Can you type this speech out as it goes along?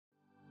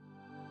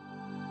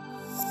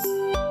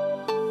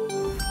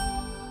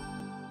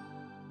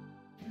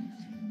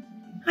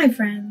Hi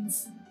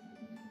friends,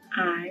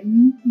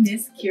 I'm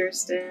Miss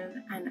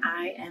Kirsten and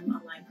I am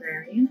a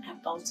librarian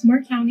at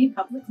Baltimore County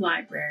Public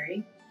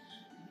Library.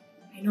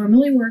 I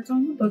normally work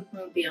on the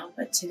bookmobile,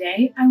 but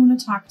today I want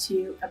to talk to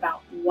you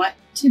about what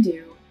to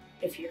do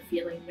if you're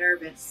feeling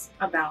nervous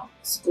about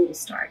school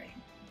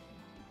starting.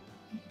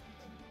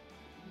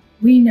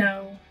 We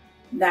know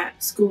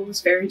that school is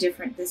very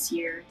different this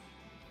year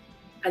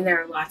and there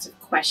are lots of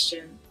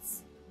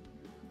questions,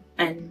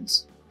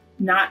 and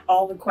not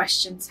all the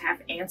questions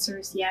have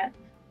answers yet,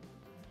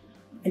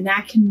 and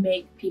that can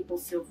make people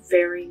feel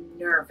very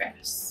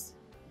nervous.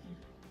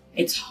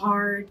 It's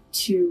hard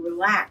to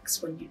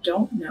relax when you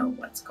don't know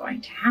what's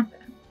going to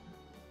happen.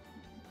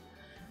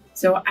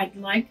 So I'd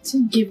like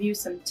to give you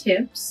some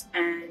tips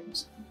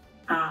and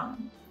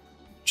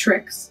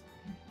tricks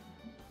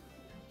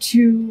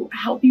to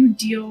help you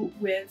deal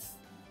with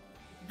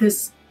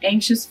this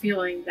anxious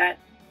feeling that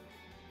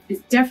is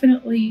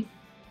definitely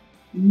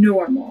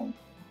normal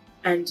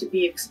and to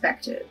be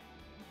expected.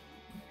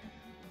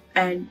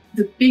 And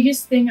the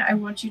biggest thing I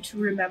want you to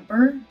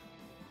remember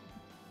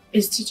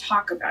is to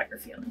talk about your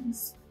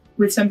feelings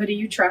with somebody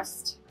you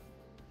trust,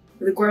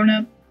 with a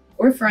grown-up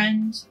or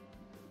friend.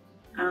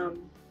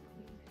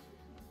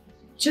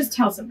 Just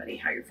tell somebody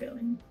how you're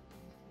feeling.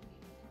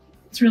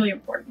 It's really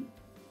important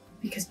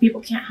because people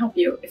can't help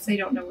you if they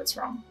don't know what's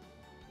wrong.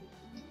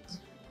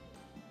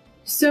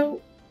 So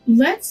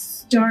let's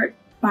start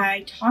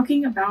by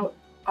talking about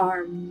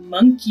our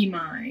monkey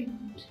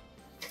mind.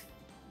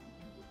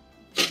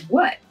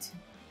 What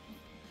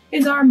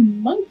is our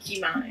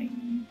monkey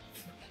mind?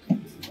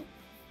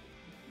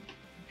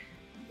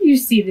 You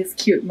see this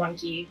cute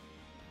monkey.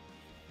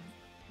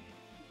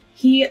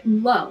 He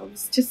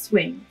loves to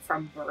swing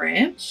from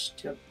branch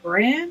to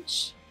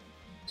branch,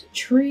 to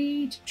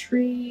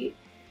tree,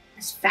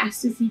 as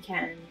fast as he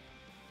can,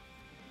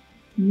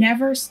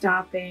 never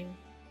stopping,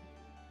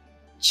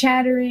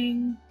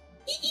 chattering,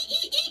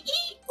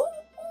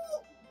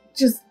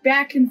 just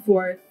back and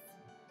forth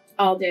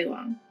all day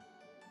long.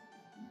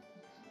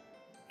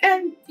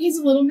 And he's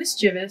a little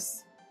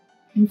mischievous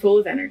and full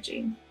of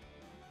energy.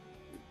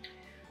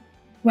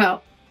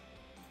 Well,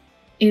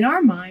 in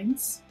our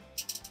minds,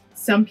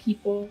 some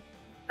people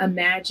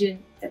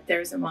imagine that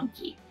there's a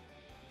monkey.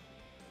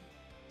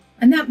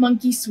 And that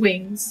monkey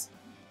swings,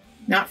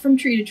 not from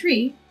tree to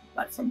tree,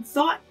 but from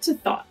thought to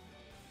thought.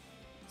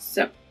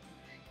 So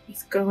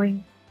he's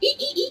going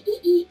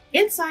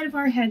inside of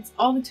our heads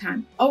all the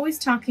time, always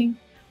talking,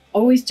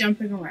 always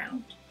jumping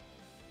around.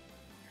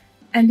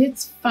 And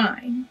it's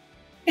fine.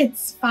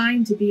 It's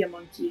fine to be a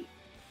monkey.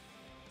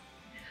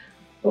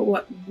 But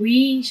what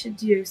we should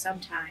do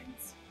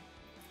sometimes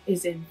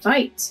is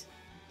invite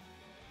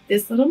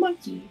this little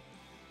monkey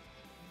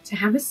to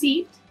have a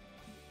seat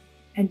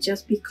and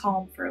just be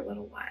calm for a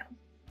little while.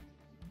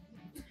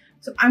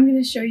 So I'm going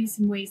to show you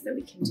some ways that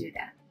we can do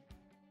that.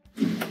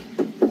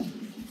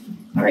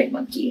 All right,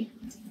 monkey,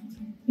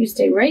 you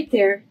stay right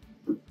there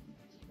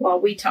while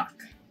we talk.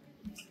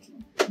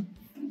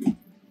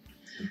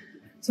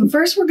 So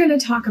first we're going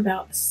to talk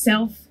about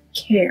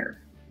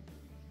self-care.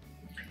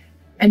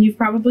 And you've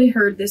probably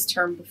heard this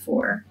term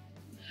before.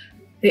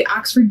 The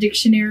Oxford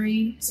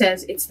Dictionary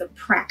says it's the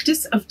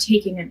practice of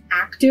taking an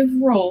active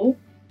role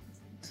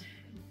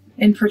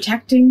in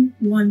protecting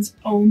one's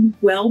own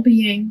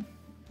well-being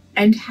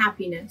and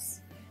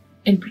happiness,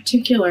 in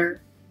particular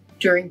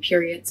during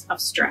periods of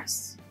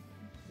stress.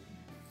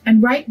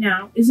 And right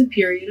now is a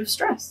period of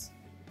stress.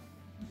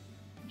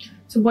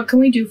 So what can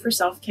we do for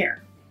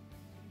self-care?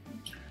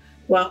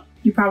 Well,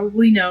 you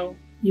probably know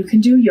you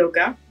can do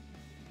yoga,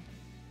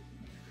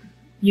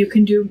 you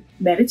can do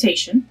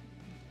meditation.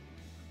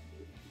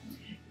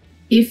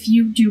 If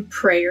you do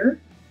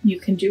prayer, you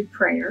can do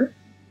prayer.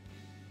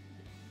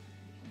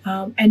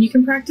 And you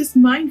can practice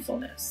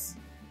mindfulness.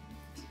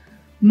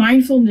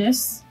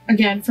 Mindfulness,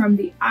 again from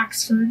the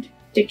Oxford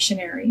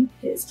Dictionary,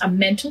 is a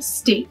mental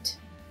state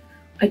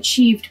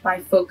achieved by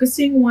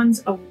focusing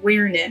one's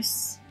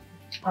awareness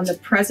on the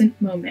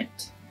present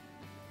moment,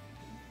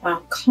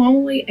 while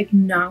calmly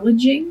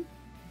acknowledging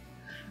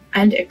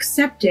and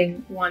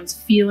accepting one's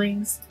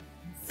feelings,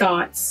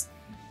 thoughts,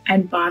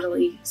 and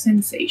bodily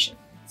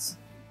sensations.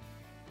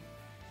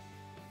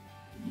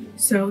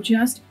 So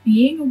just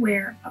being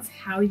aware of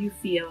how you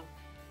feel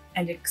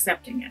and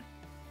accepting it.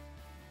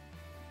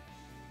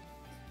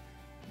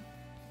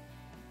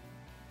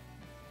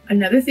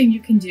 Another thing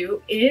you can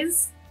do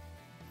is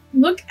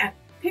look at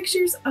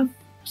pictures of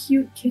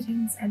cute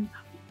kittens and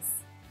puppies.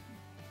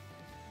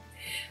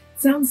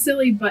 Sounds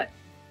silly, but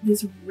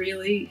this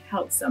really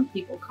helps some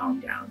people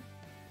calm down.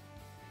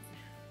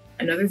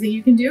 Another thing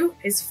you can do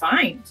is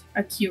find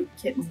a cute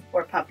kitten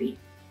or puppy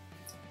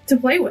to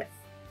play with.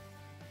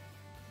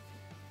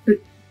 But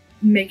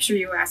make sure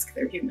you ask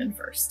their human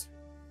first.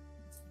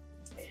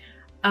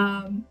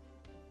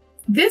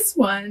 This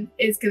one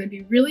is going to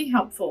be really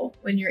helpful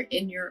when you're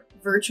in your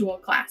virtual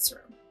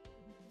classroom.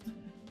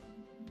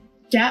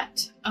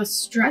 Get a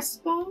stress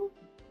ball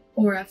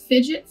or a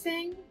fidget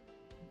thing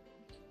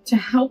to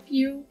help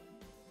you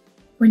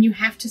when you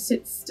have to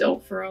sit still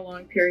for a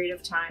long period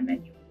of time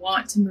and you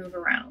want to move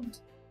around.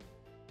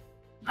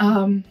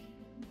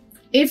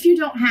 If you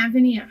don't have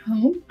any at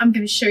home, I'm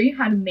going to show you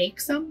how to make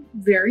some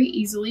very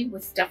easily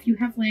with stuff you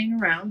have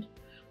laying around,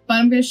 but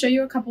I'm going to show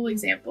you a couple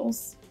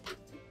examples.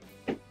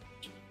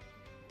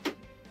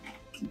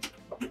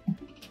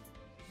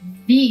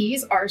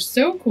 These are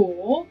so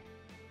cool.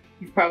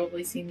 You've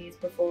probably seen these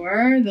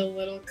before. The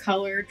little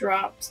color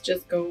drops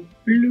just go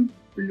bloop,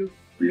 bloop,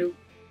 bloop,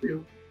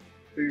 bloop,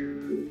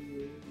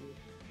 bloop.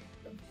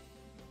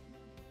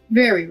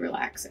 Very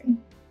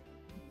relaxing.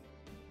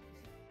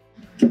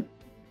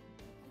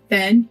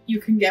 Then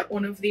you can get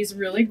one of these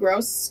really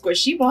gross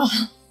squishy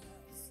balls.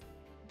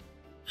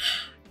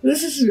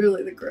 This is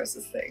really the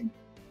grossest thing.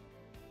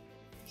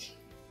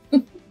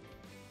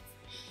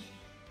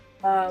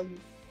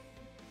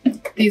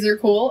 These are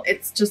cool.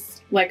 It's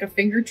just like a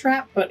finger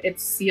trap, but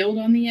it's sealed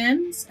on the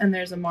ends and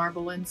there's a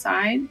marble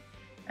inside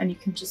and you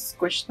can just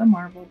squish the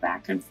marble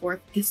back and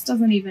forth. This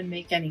doesn't even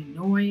make any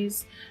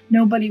noise.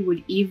 Nobody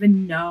would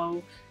even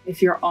know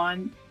if you're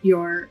on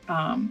your,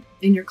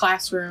 in your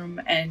classroom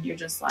and you're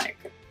just like,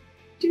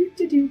 do,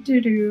 do, do,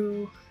 do,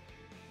 do.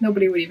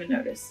 Nobody would even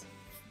notice.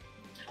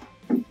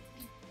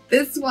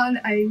 This one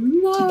I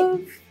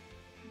love.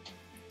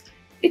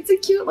 It's a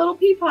cute little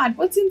pea pod.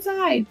 What's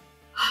inside?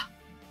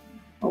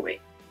 Oh,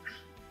 wait.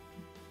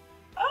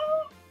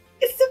 Oh,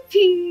 it's a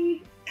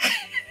pea.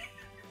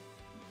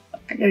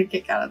 I got a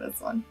kick out of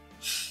this one.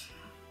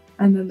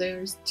 And then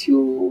there's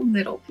two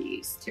little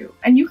peas too.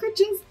 And you could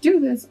just do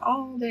this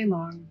all day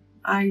long.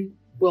 I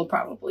will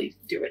probably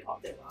do it all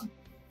day long.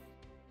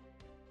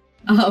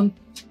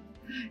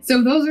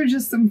 So those are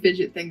just some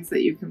fidget things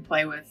that you can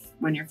play with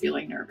when you're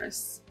feeling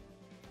nervous.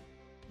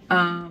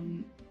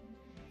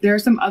 There are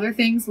some other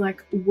things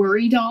like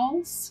worry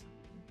dolls.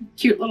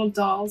 Cute little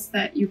dolls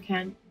that you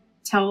can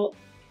tell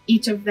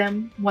each of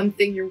them one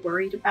thing you're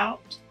worried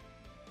about.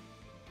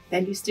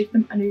 Then you stick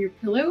them under your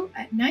pillow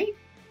at night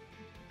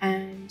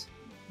and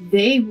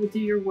they will do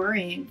your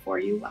worrying for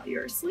you while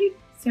you're asleep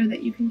so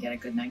that you can get a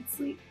good night's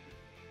sleep.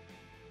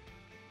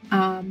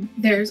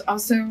 There's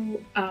also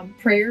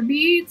prayer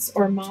beads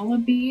or mala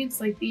beads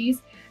like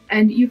these,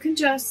 and you can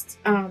just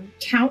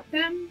count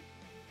them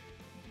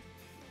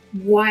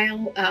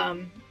while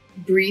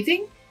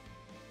breathing.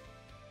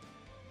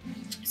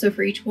 So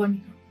for each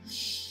one,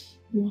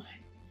 you go 1,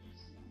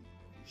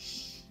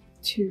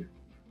 2,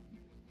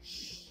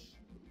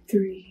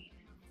 3.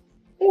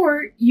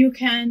 Or you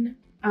can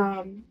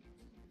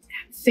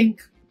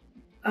think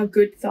a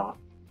good thought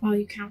while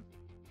you count.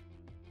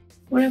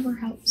 Whatever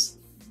helps.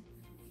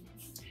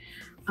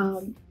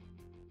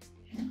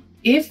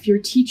 If your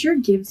teacher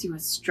gives you a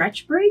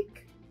stretch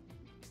break,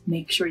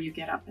 make sure you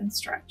get up and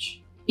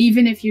stretch.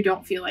 Even if you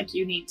don't feel like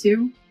you need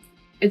to.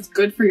 It's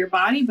good for your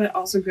body, but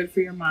also good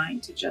for your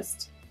mind to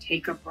just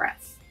take a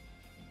breath.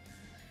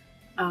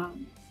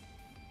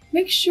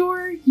 Make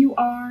sure you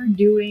are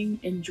doing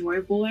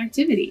enjoyable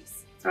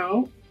activities.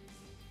 So,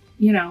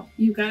 you know,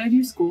 you gotta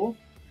do school,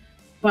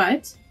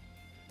 but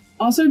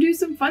also do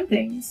some fun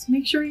things.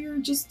 Make sure you're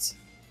just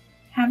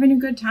having a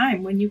good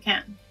time when you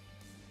can.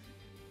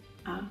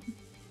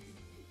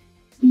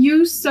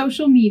 Use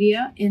social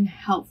media in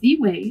healthy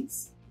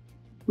ways.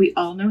 We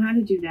all know how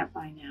to do that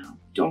by now.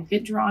 Don't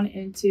get drawn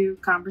into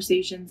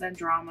conversations and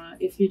drama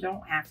if you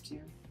don't have to.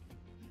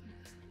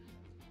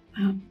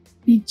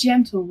 Be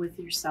gentle with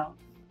yourself.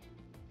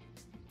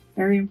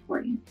 Very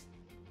important.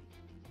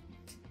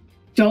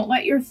 Don't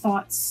let your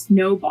thoughts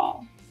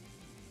snowball.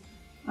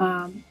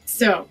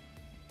 So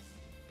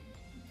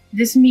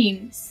this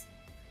means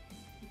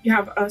you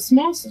have a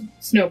small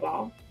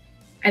snowball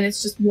and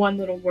it's just one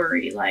little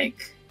worry,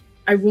 like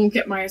I won't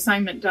get my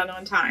assignment done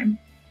on time.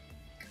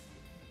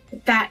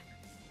 But that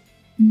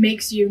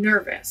makes you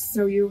nervous.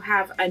 So you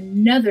have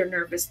another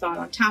nervous thought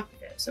on top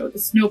of it. So the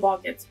snowball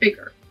gets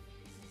bigger.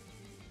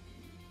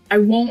 I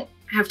won't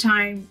have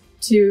time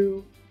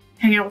to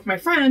hang out with my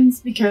friends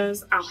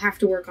because I'll have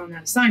to work on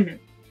that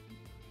assignment.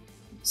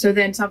 So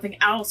then something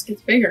else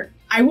gets bigger.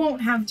 I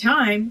won't have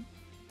time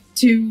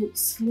to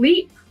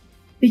sleep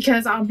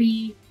because I'll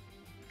be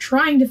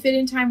trying to fit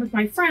in time with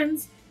my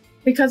friends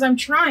because I'm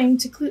trying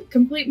to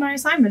complete my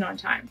assignment on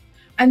time.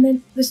 And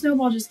then the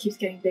snowball just keeps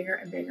getting bigger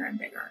and bigger and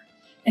bigger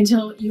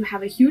until you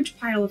have a huge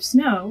pile of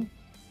snow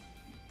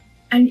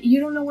and you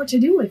don't know what to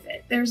do with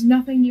it. There's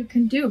nothing you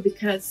can do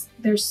because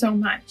there's so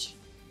much.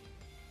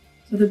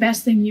 So the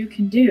best thing you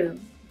can do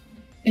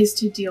is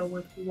to deal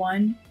with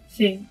one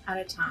thing at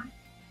a time.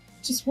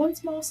 Just one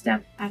small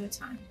step at a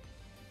time.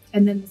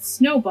 And then the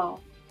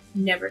snowball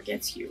never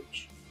gets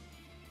huge.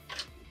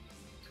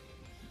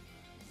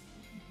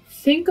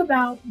 Think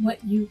about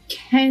what you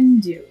can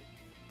do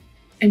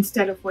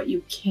instead of what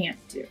you can't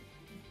do.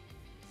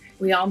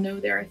 We all know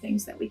there are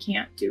things that we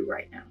can't do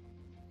right now.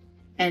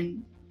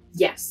 And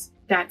yes,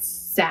 that's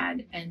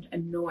sad and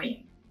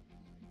annoying.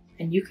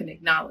 And you can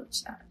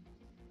acknowledge that.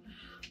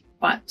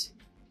 But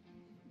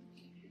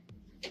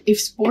if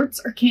sports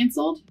are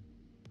canceled,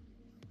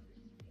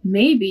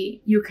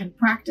 maybe you can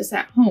practice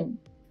at home,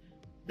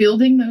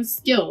 building those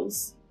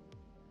skills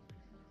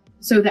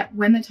so that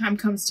when the time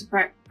comes to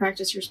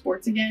practice your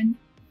sports again,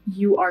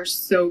 you are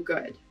so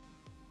good.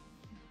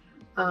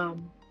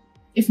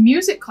 If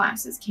music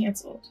class is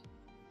canceled,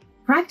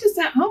 practice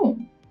at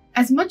home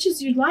as much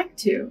as you'd like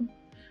to.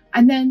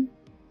 And then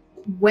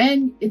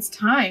when it's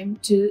time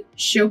to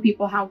show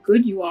people how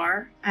good you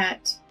are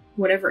at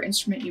whatever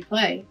instrument you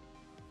play,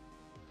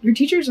 your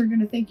teachers are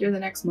going to think you're the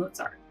next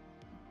Mozart.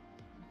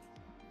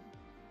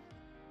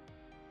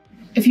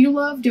 If you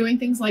love doing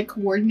things like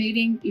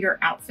coordinating your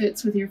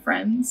outfits with your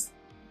friends,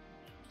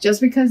 just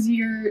because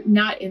you're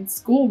not in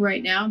school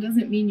right now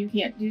doesn't mean you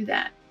can't do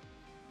that.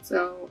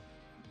 So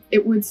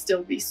it would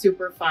still be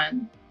super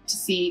fun to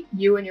see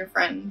you and your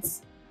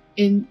friends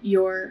in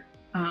your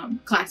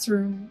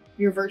classroom,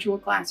 your virtual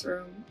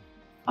classroom,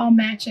 all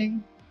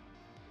matching.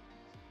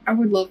 I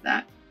would love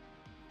that.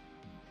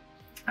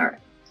 All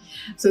right.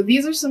 So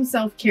these are some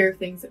self-care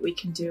things that we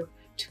can do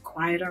to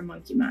quiet our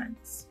monkey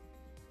minds.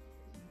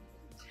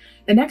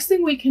 The next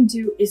thing we can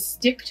do is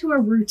stick to a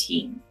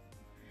routine.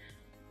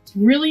 It's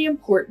really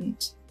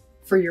important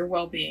for your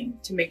well-being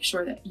to make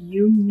sure that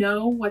you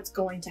know what's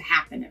going to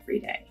happen every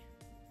day.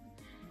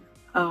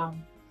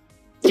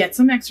 Get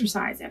some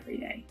exercise every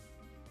day.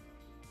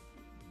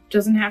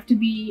 Doesn't have to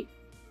be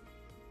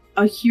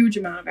a huge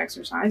amount of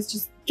exercise.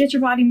 Just get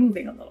your body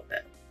moving a little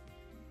bit.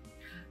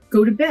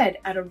 Go to bed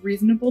at a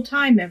reasonable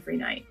time every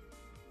night.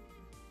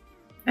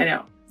 I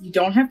know, you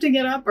don't have to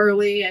get up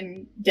early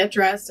and get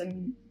dressed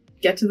and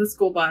get to the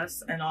school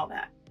bus and all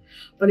that.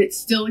 But it's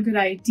still a good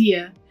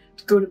idea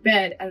to go to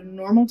bed at a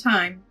normal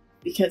time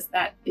because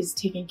that is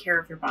taking care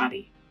of your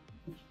body.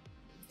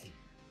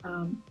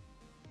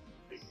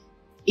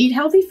 Eat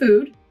healthy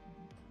food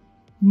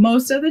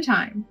most of the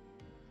time,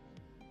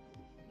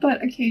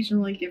 but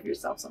occasionally give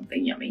yourself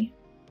something yummy.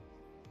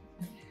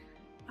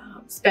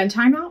 Spend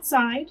time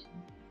outside.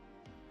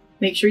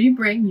 Make sure you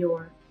bring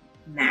your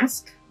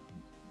mask,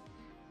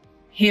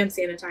 hand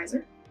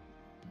sanitizer,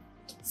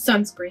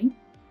 sunscreen,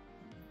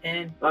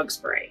 and bug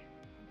spray.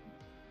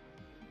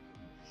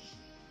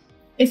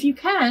 If you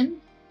can,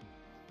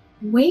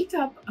 wake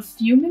up a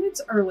few minutes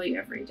early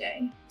every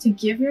day to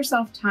give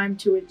yourself time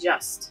to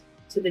adjust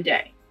to the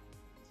day.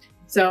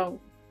 So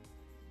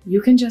you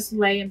can just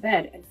lay in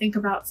bed and think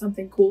about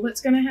something cool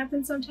that's going to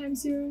happen sometime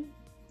soon,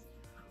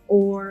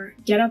 or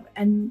get up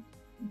and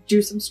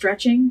do some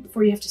stretching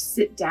before you have to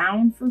sit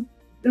down for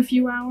a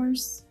few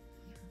hours.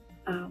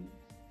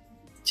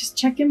 Just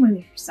check in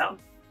with yourself.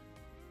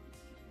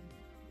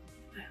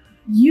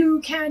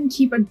 You can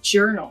keep a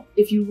journal.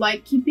 If you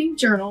like keeping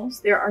journals,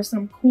 there are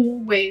some cool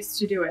ways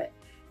to do it.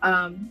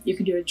 You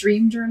can do a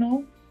dream journal.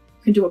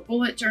 You can do a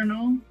bullet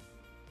journal.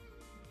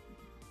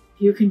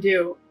 You can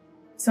do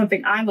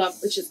something I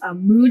love, which is a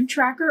mood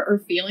tracker or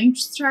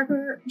feelings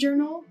tracker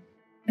journal.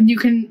 And you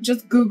can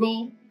just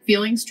Google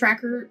feelings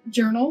tracker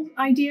journal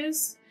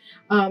ideas,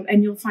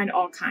 and you'll find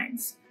all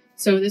kinds.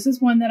 So this is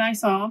one that I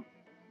saw.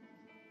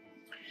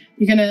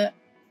 You're gonna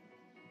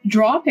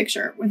draw a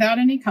picture without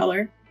any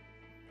color,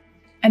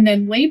 and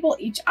then label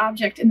each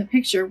object in the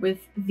picture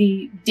with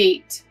the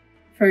date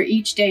for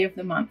each day of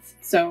the month.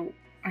 So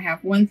I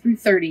have 1 through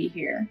 30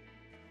 here.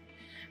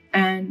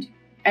 And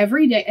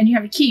every day, and you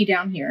have a key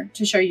down here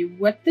to show you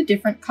what the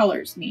different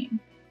colors mean.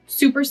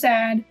 Super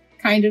sad,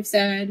 kind of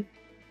sad,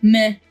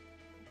 meh,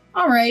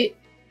 all right,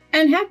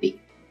 and happy.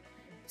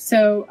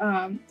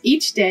 So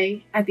each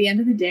day, at the end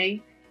of the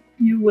day,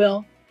 you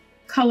will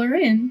color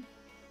in.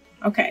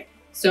 Okay,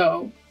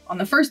 so on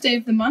the first day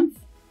of the month,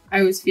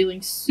 I was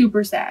feeling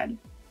super sad.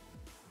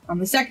 On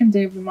the second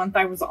day of the month,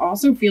 I was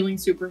also feeling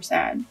super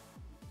sad.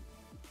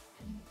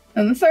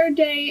 On the third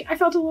day, I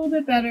felt a little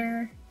bit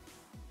better.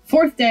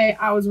 Fourth day,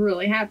 I was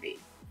really happy.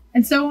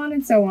 And so on,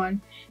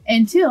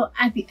 until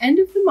at the end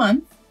of the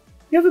month,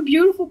 you have a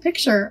beautiful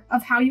picture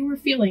of how you were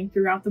feeling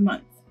throughout the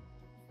month.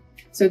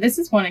 So this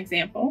is one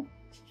example.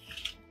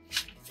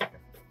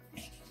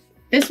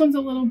 This one's a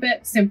little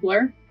bit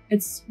simpler.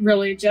 It's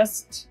really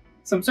just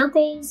some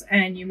circles,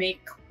 and you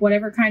make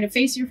whatever kind of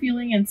face you're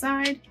feeling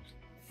inside.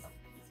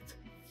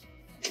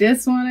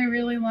 This one I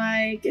really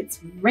like. It's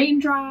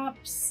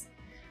raindrops.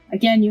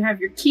 Again, you have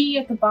your key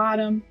at the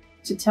bottom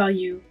to tell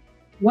you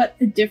what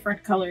the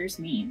different colors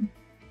mean.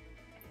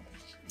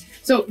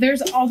 So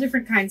there's all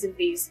different kinds of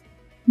these.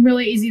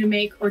 Really easy to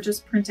make or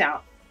just print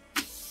out.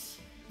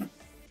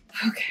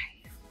 Okay.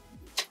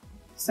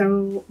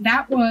 So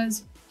that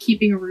was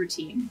keeping a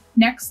routine.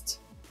 Next,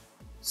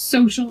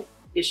 social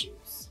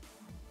issues.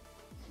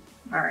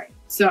 All right.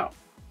 So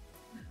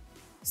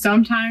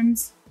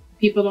sometimes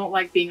people don't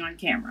like being on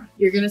camera.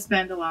 You're going to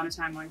spend a lot of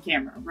time on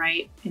camera,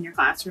 right? In your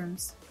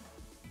classrooms.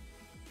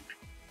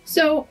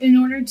 So in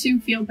order to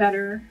feel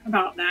better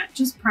about that,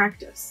 just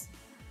practice.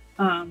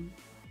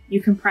 You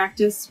can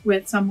practice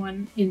with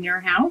someone in your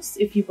house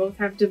if you both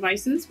have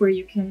devices where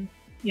you can,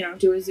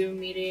 do a Zoom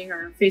meeting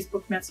or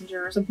Facebook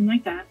Messenger or something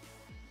like that.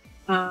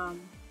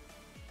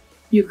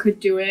 You could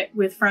do it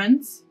with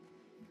friends.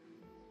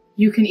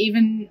 You can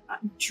even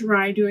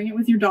try doing it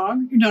with your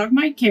dog. Your dog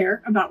might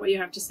care about what you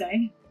have to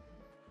say.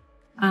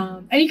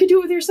 And you could do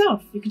it with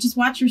yourself. You could just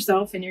watch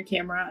yourself in your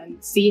camera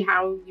and see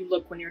how you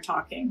look when you're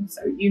talking,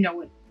 so you know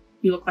what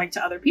you look like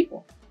to other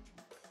people.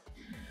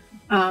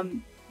 All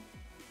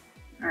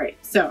right,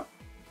 so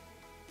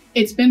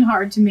it's been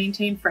hard to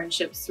maintain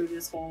friendships through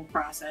this whole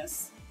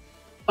process,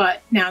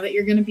 but now that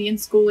you're going to be in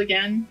school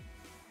again,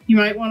 you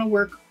might want to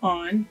work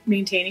on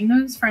maintaining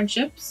those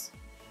friendships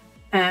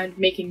and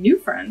making new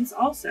friends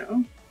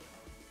also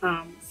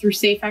through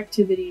safe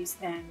activities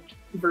and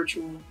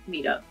virtual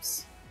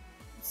meetups.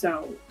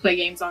 So play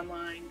games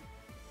online,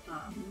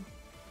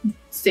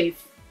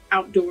 safe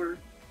outdoor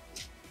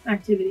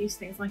activities,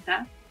 things like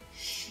that.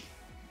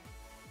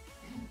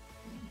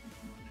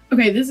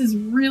 Okay, this is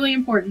really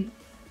important.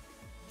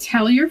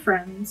 Tell your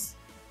friends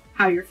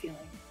how you're feeling.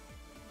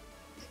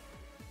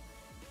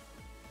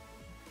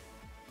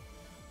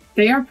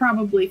 They are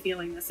probably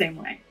feeling the same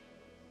way,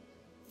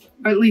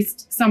 or at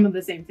least some of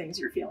the same things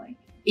you're feeling,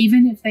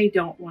 even if they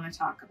don't want to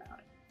talk about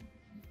it.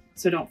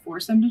 So don't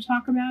force them to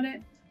talk about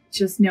it.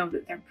 Just know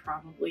that they're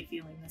probably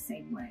feeling the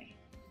same way,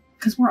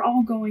 because we're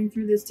all going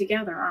through this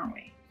together, aren't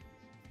we?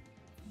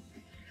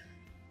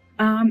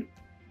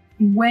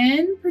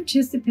 When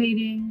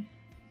participating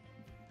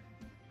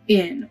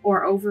in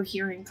or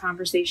overhearing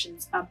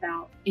conversations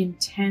about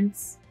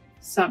intense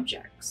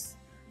subjects,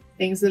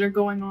 things that are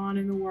going on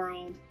in the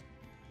world,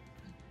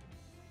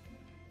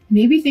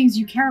 maybe things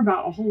you care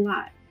about a whole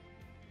lot,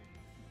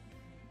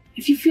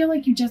 if you feel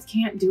like you just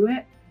can't do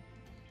it,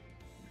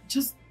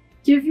 just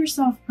give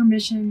yourself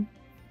permission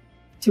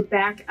to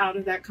back out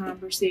of that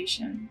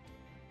conversation,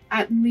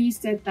 at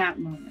least at that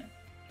moment.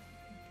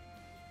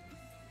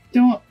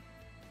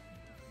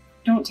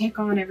 Don't take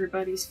on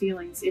everybody's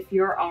feelings if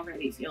you're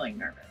already feeling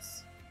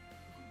nervous.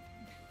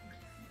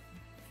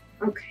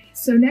 Okay,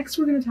 so next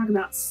we're going to talk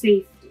about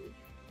safety.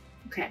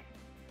 Okay.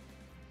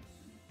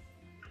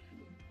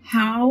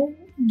 How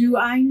do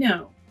I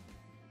know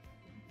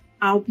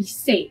I'll be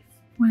safe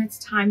when it's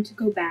time to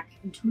go back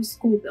into a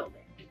school building?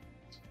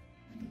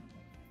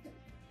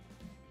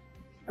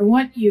 I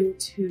want you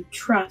to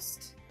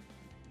trust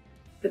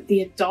that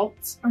the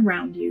adults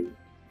around you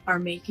are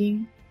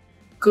making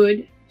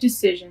good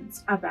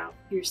decisions about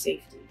your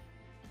safety.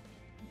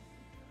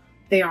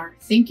 They are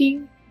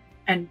thinking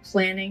and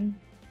planning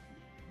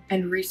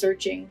and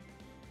researching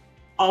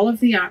all of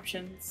the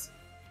options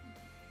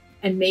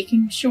and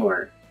making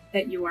sure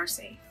that you are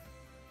safe.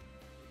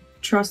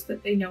 Trust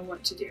that they know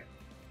what to do.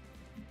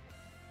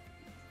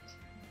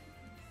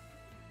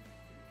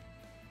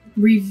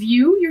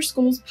 Review your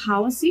school's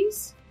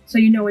policies so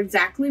you know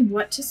exactly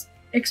what to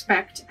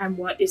expect and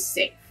what is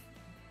safe.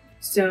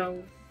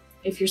 So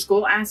if your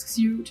school asks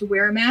you to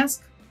wear a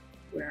mask,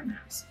 wear a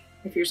mask.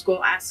 If your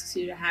school asks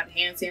you to have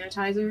hand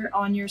sanitizer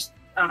on your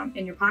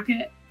in your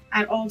pocket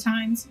at all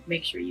times,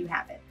 make sure you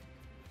have it.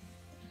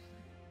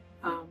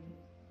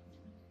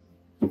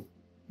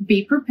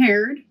 Be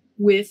prepared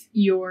with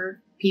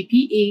your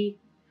PPE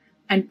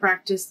and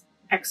practice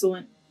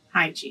excellent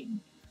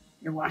hygiene.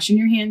 You're washing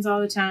your hands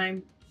all the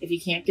time. If you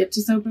can't get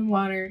to soap and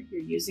water,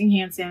 you're using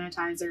hand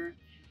sanitizer.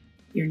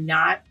 You're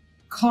not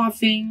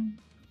coughing.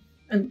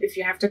 And if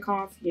you have to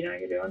cough, you know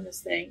you're doing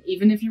this thing,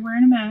 even if you're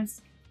wearing a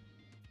mask.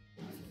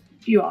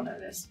 You all know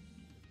this.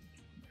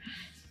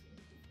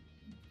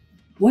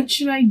 What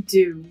should I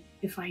do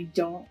if I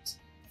don't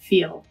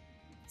feel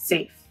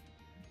safe?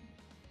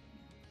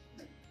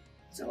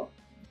 So,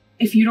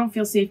 if you don't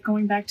feel safe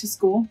going back to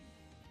school,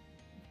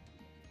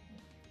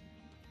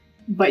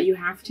 but you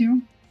have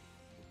to,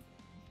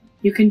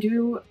 you can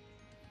do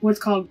what's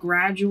called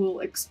gradual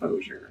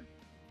exposure.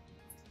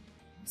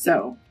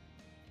 So,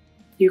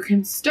 you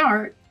can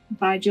start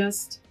by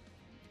just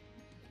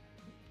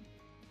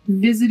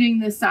visiting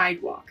the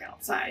sidewalk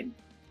outside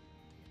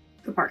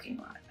the parking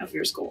lot of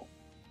your school.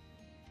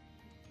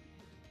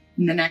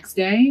 And the next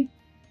day,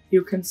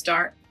 you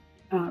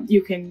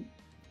can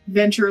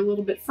venture a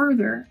little bit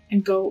further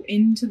and go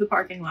into the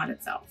parking lot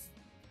itself.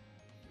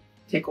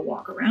 Take a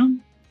walk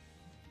around.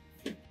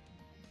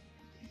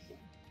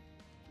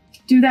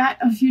 Do that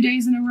a few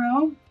days in a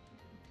row.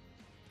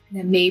 And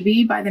then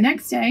maybe by the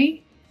next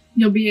day,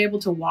 you'll be able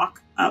to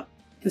walk up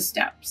the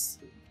steps.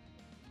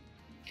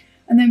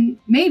 And then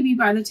maybe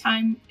by the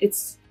time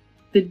it's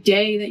the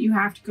day that you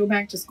have to go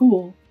back to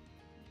school,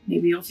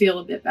 maybe you'll feel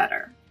a bit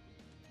better.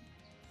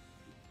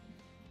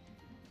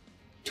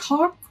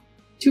 Talk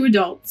to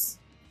adults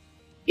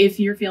if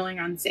you're feeling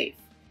unsafe.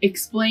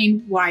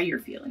 Explain why you're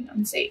feeling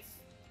unsafe.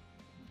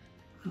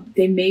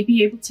 They may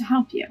be able to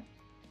help you.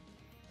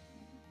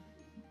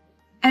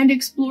 And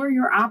explore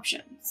your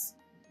options.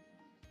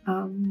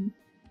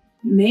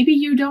 Maybe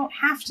you don't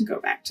have to go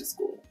back to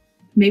school.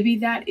 Maybe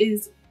that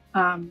is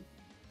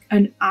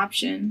an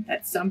option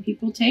that some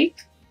people take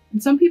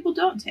and some people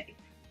don't take.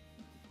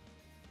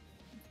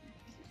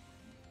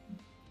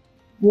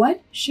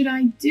 What should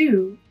I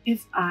do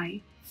if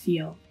I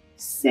feel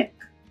sick?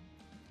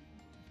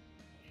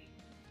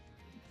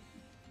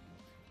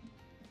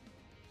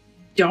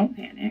 Don't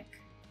panic.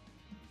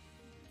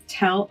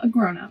 Tell a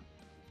grown-up,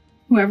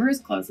 whoever is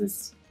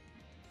closest,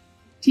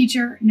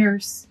 teacher,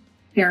 nurse,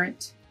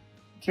 parent,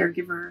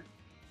 caregiver,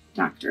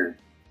 doctor.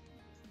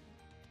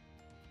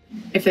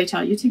 If they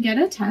tell you to get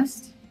a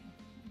test,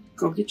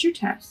 go get your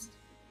test.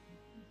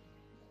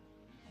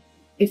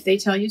 If they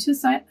tell you to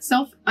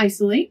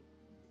self-isolate.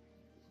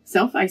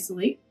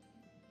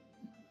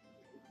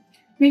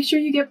 Make sure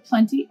you get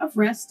plenty of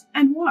rest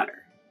and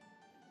water.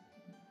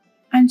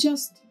 And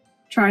just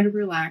try to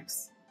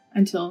relax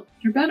until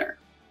you're better.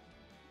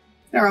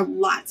 There are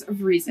lots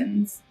of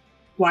reasons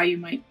why you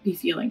might be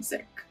feeling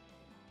sick.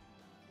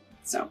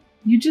 So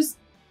you just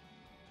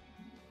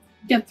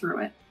get through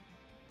it.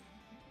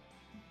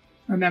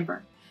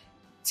 Remember,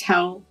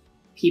 tell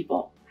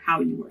people how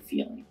you are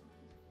feeling.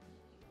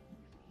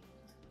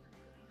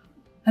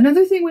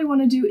 Another thing we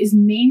want to do is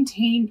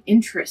maintain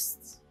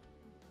interests.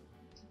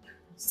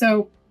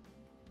 So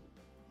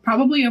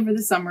probably over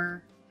the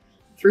summer,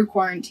 through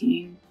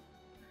quarantine,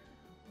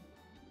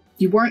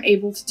 you weren't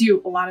able to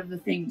do a lot of the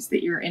things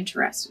that you're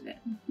interested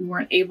in. You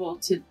weren't able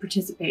to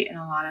participate in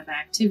a lot of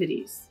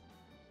activities.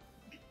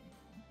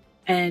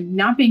 And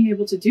not being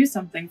able to do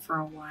something for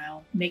a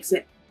while makes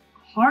it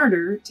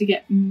harder to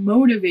get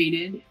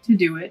motivated to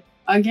do it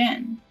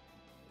again.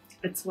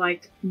 It's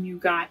like you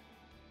got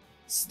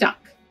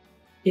stuck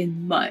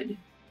in mud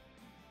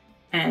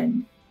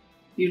and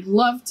you'd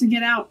love to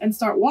get out and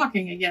start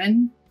walking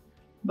again,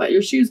 but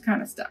your shoe's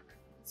kind of stuck.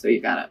 So you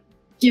gotta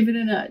give it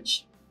a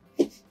nudge.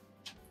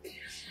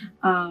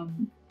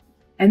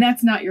 And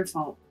that's not your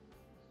fault.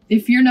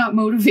 If you're not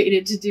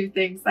motivated to do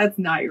things, that's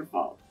not your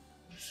fault.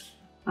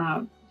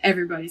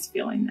 Everybody's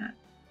feeling that.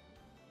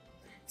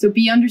 So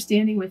be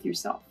understanding with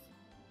yourself,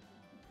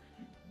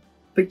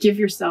 but give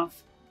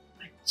yourself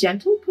a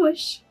gentle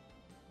push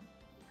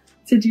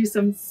to do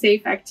some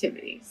safe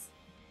activities.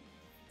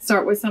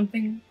 Start with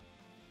something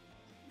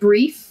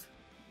brief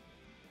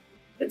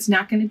that's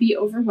not going to be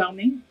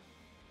overwhelming.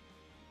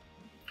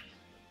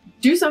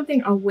 Do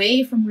something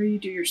away from where you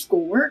do your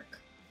schoolwork,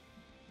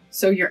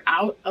 so you're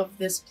out of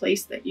this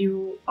place that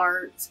you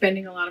are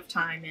spending a lot of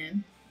time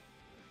in.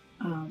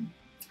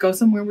 Go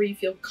somewhere where you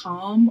feel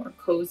calm or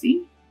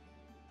cozy.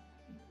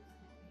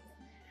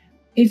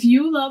 If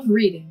you love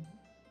reading,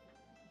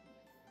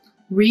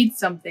 read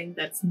something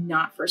that's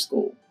not for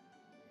school.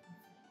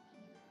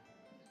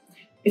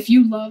 If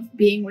you love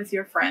being with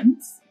your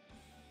friends,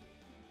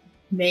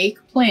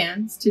 make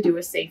plans to do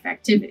a safe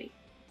activity.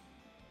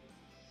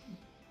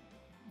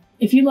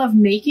 If you love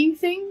making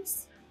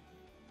things,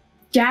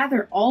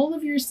 gather all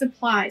of your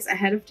supplies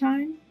ahead of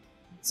time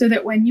so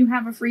that when you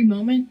have a free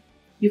moment,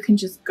 you can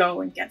just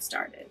go and get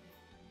started.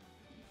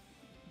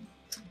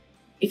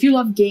 If you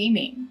love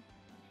gaming,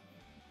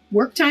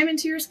 work time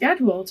into your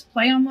schedule to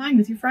play online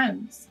with your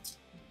friends.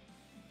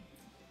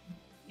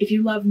 If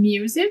you love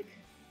music,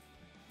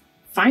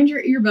 find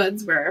your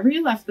earbuds wherever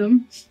you left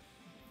them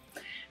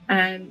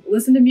and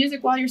listen to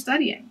music while you're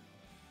studying.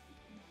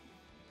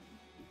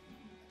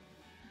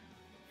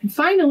 And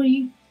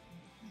finally,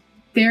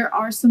 there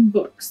are some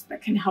books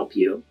that can help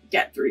you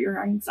get through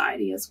your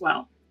anxiety as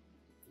well.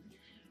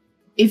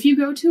 If you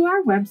go to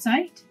our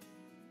website,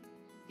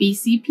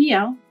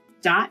 bcpl.info,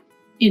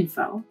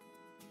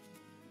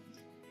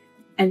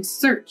 and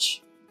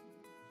search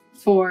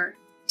for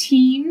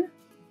teen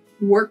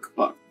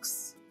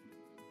workbooks,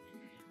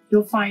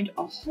 you'll find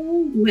a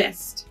whole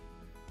list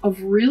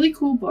of really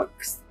cool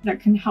books that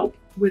can help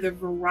with a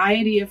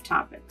variety of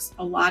topics.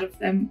 A lot of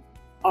them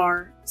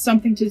are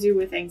something to do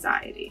with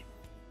anxiety.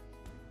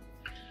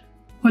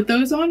 Put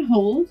those on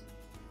hold,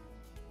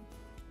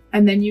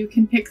 and then you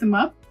can pick them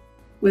up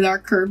with our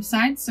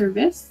curbside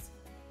service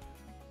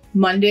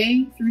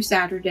Monday through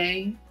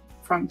Saturday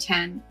from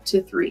 10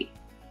 to 3.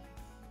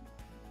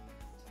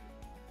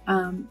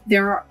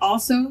 There are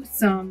also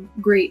some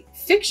great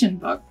fiction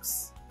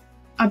books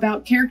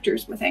about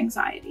characters with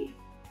anxiety,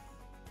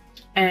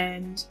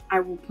 and I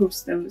will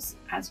post those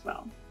as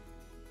well.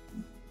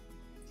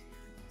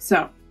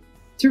 So,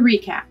 to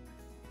recap,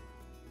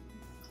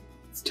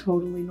 it's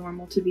totally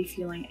normal to be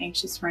feeling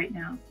anxious right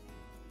now.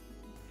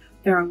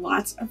 There are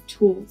lots of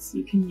tools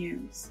you can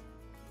use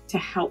to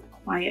help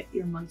quiet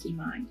your monkey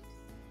mind,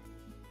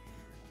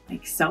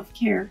 like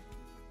self-care,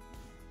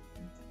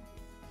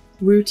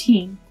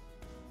 routine,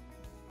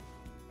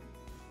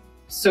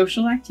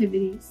 social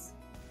activities,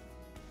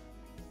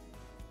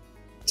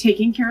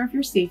 taking care of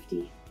your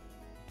safety,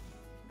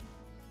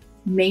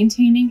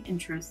 maintaining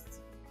interests,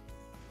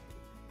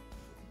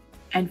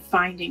 and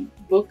finding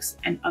books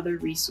and other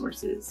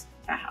resources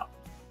to help.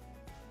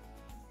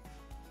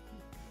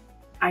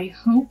 I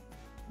hope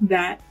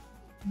that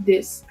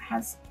this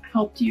has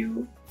helped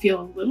you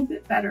feel a little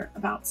bit better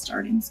about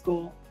starting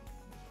school.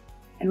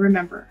 And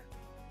remember,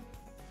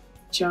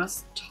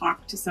 just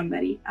talk to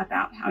somebody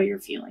about how you're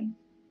feeling.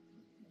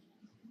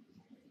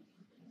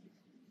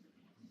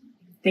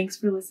 Thanks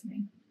for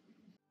listening.